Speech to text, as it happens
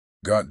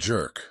Got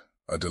jerk,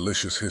 a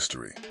delicious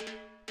history.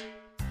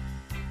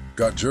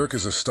 Got jerk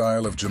is a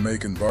style of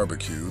Jamaican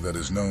barbecue that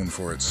is known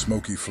for its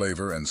smoky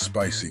flavor and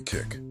spicy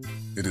kick.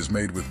 It is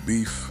made with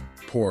beef,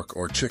 pork,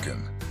 or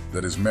chicken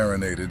that is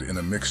marinated in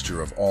a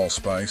mixture of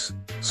allspice,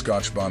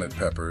 Scotch bonnet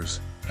peppers,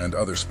 and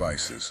other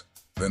spices,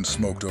 then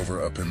smoked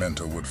over a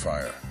pimento wood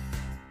fire.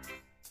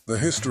 The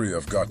history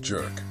of got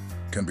jerk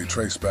can be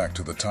traced back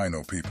to the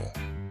Taino people,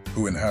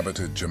 who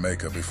inhabited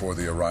Jamaica before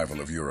the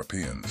arrival of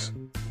Europeans.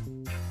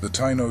 The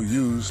Taino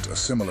used a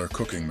similar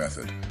cooking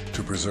method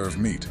to preserve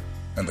meat,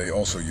 and they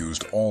also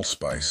used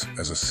allspice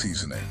as a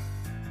seasoning.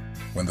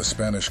 When the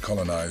Spanish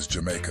colonized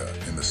Jamaica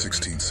in the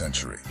 16th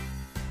century,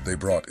 they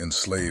brought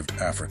enslaved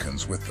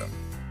Africans with them.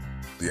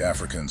 The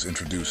Africans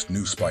introduced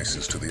new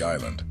spices to the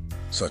island,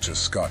 such as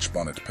Scotch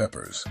bonnet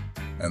peppers,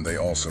 and they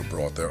also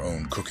brought their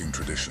own cooking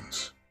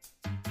traditions.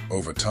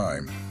 Over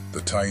time, the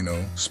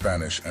Taino,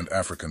 Spanish, and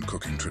African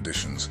cooking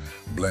traditions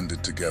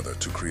blended together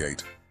to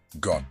create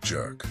got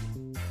jerk.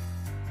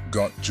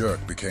 Got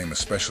jerk became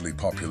especially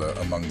popular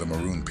among the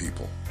Maroon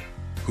people,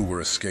 who were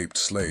escaped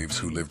slaves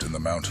who lived in the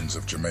mountains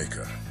of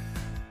Jamaica.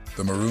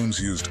 The Maroons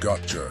used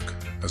got jerk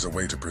as a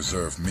way to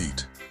preserve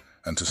meat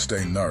and to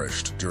stay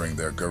nourished during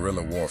their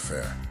guerrilla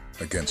warfare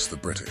against the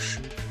British.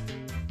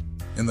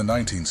 In the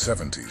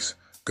 1970s,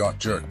 got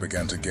jerk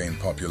began to gain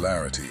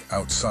popularity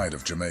outside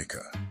of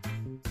Jamaica.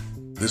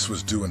 This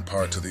was due in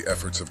part to the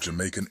efforts of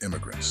Jamaican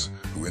immigrants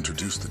who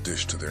introduced the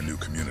dish to their new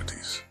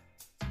communities.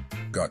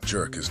 Got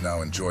jerk is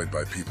now enjoyed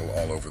by people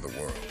all over the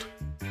world.